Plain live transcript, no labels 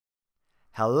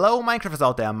Hello Minecrafters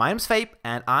out there, my name's Fabe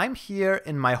and I'm here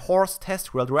in my horse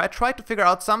test world where I tried to figure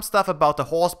out some stuff about the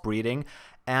horse breeding,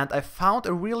 and I found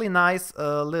a really nice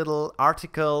little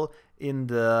article in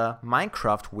the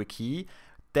Minecraft wiki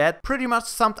that pretty much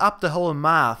summed up the whole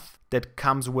math that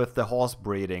comes with the horse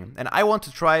breeding, and I want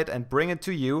to try it and bring it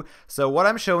to you. So what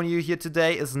I'm showing you here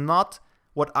today is not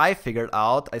what I figured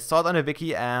out. I saw it on a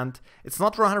wiki and it's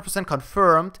not 100%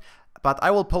 confirmed, but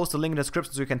I will post a link in the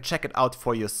description so you can check it out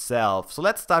for yourself. So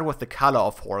let's start with the color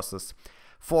of horses.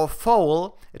 For a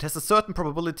foal, it has a certain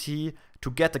probability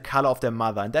to get the color of their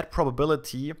mother, and that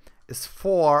probability is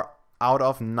 4 out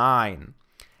of 9.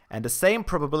 And the same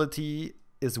probability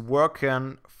is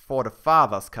working for the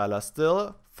father's color,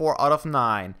 still 4 out of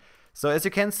 9. So as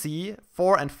you can see,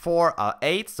 4 and 4 are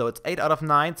 8, so it's 8 out of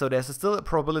 9, so there's still a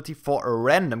probability for a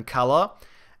random color,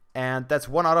 and that's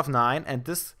 1 out of 9, and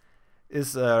this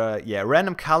is a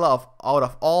random color out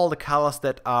of all the colors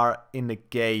that are in the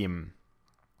game.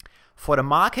 For the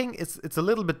marking, it's a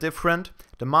little bit different.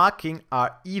 The marking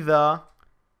are either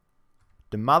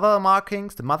the mother's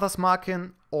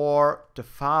marking, or the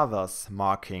father's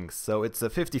markings. So it's a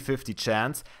 50-50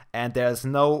 chance, and there's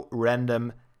no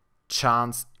random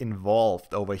chance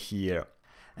involved over here.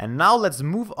 And now let's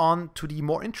move on to the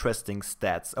more interesting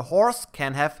stats. A horse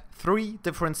can have 3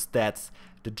 different stats: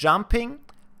 the jumping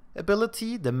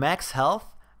ability, the max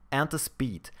health, and the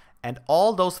speed. And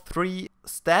all those 3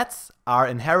 stats are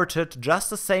inherited just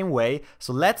the same way.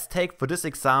 So let's take for this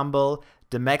example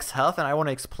the max health, and I want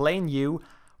to explain you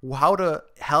how the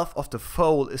health of the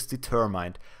foal is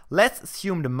determined. Let's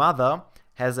assume the mother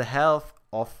has a health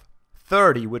of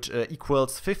 30, which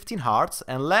equals 15 hearts,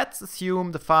 and let's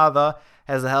assume the father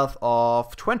has a health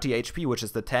of 20 HP, which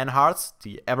is the 10 hearts,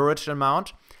 the average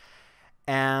amount.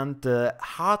 And the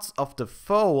hearts of the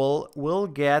foal will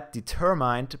get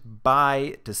determined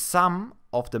by the sum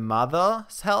of the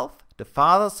mother's health, the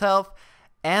father's health,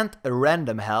 and a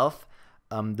random health.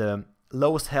 The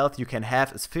lowest health you can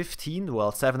have is 15,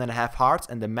 well, 7.5 hearts,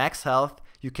 and the max health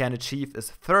you can achieve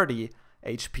is 30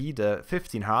 HP, the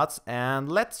 15 hearts.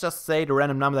 And let's just say the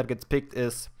random number that gets picked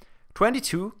is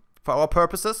 22 for our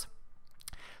purposes.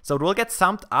 So it will get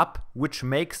summed up, which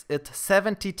makes it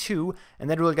 72, and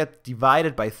then it will get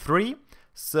divided by 3.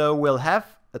 So we'll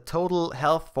have a total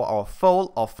health for our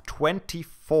foal of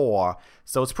 24.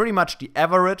 So it's pretty much the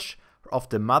average of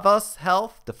the mother's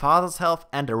health, the father's health,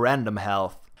 and the random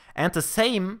health. And the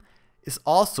same is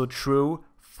also true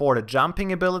for the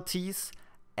jumping abilities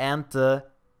and the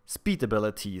speed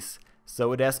abilities.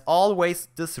 So there's always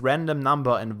this random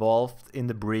number involved in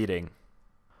the breeding.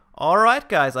 Alright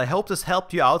guys, I hope this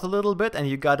helped you out a little bit and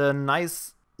you got a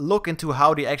nice look into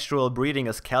how the actual breeding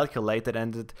is calculated,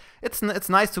 and it's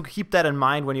nice to keep that in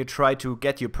mind when you try to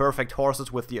get your perfect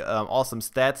horses with the awesome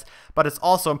stats, but it's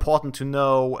also important to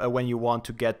know when you want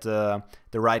to get the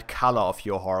right color of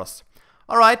your horse.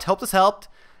 Alright, hope this helped.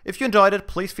 If you enjoyed it,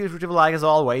 please feel free to leave a like as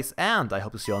always, and I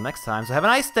hope to see you all next time. So have a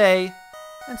nice day,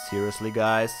 and seriously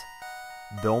guys,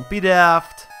 don't be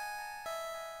daft.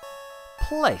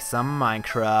 Play some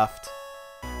Minecraft.